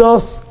impacts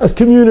us as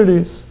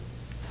communities.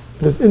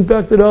 It has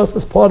impacted us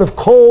as part of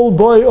Kol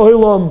Boi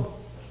Olam.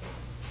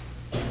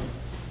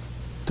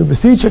 To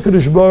beseech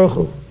HaKadosh Baruch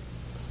Hu,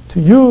 to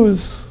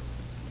use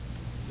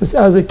this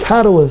as a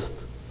catalyst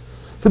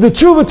for the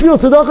Teshuva,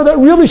 Tefillah, Tzedakka that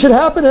really should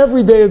happen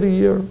every day of the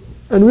year,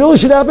 and really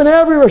should happen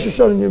every Rosh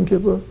Hashanah and Yom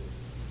Kippur.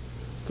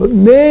 But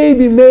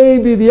maybe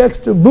the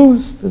extra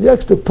boost, the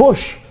extra push,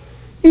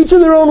 each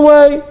in their own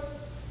way,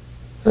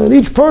 and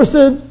each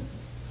person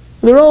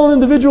in their own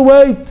individual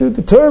way to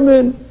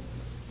determine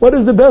what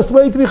is the best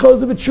way to be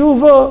Choseh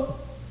B'Teshuva,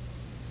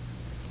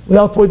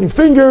 without pointing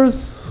fingers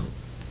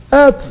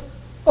at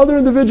other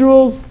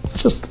individuals.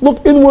 Just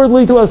look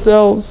inwardly to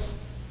ourselves.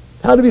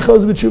 How to be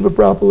Choseh B'Teshuva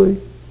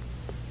properly?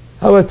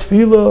 How at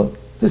Tefillah,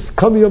 this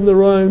coming of the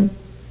rhyme,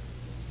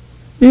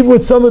 even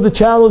with some of the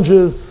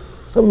challenges,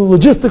 some of the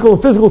logistical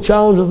and physical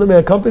challenges that may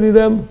accompany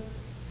them,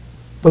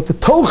 but the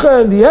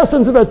tocha and the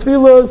essence of our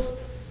tefillahs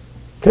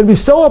can be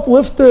so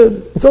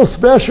uplifted and so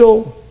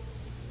special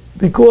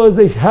because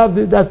they have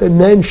that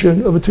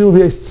dimension of a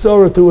tefillah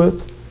tzara to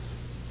it,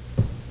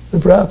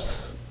 and perhaps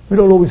we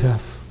don't always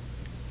have.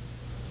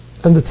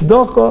 And the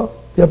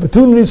tzedakka, the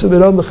opportunities for the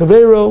Ram the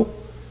Chavero,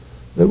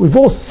 that we've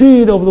all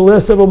seen over the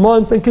last several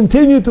months and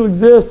continue to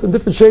exist in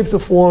different shapes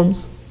or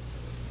forms,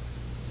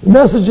 the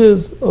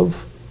messages of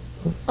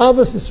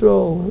Avos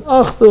Yisrael and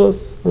Achdus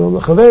and Ram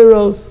the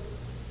Chaveros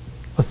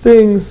are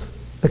things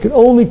that can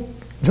only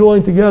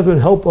join together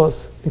and help us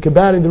in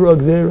combating the Ra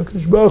Gzeira.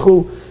 Kadosh Baruch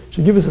Hu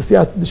should give us a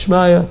siyata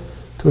d'shmaya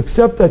to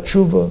accept that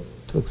tshuva,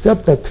 to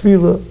accept that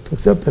tefillah, to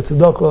accept that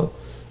tzedakah.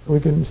 And we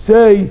can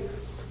say,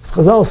 as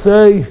Chazal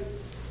say,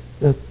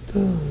 that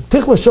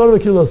Tichla Shalom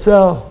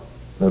V'Kilasel,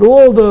 that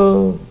all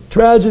the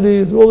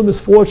tragedies, all the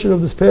misfortune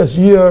of this past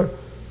year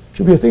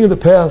should be a thing of the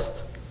past.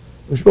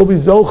 We should all be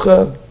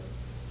zocha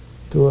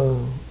to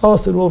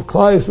us and all of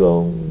Klal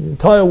Yisrael, the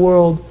entire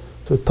world,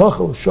 to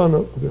Tachel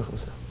Shana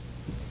U'Birchaseh.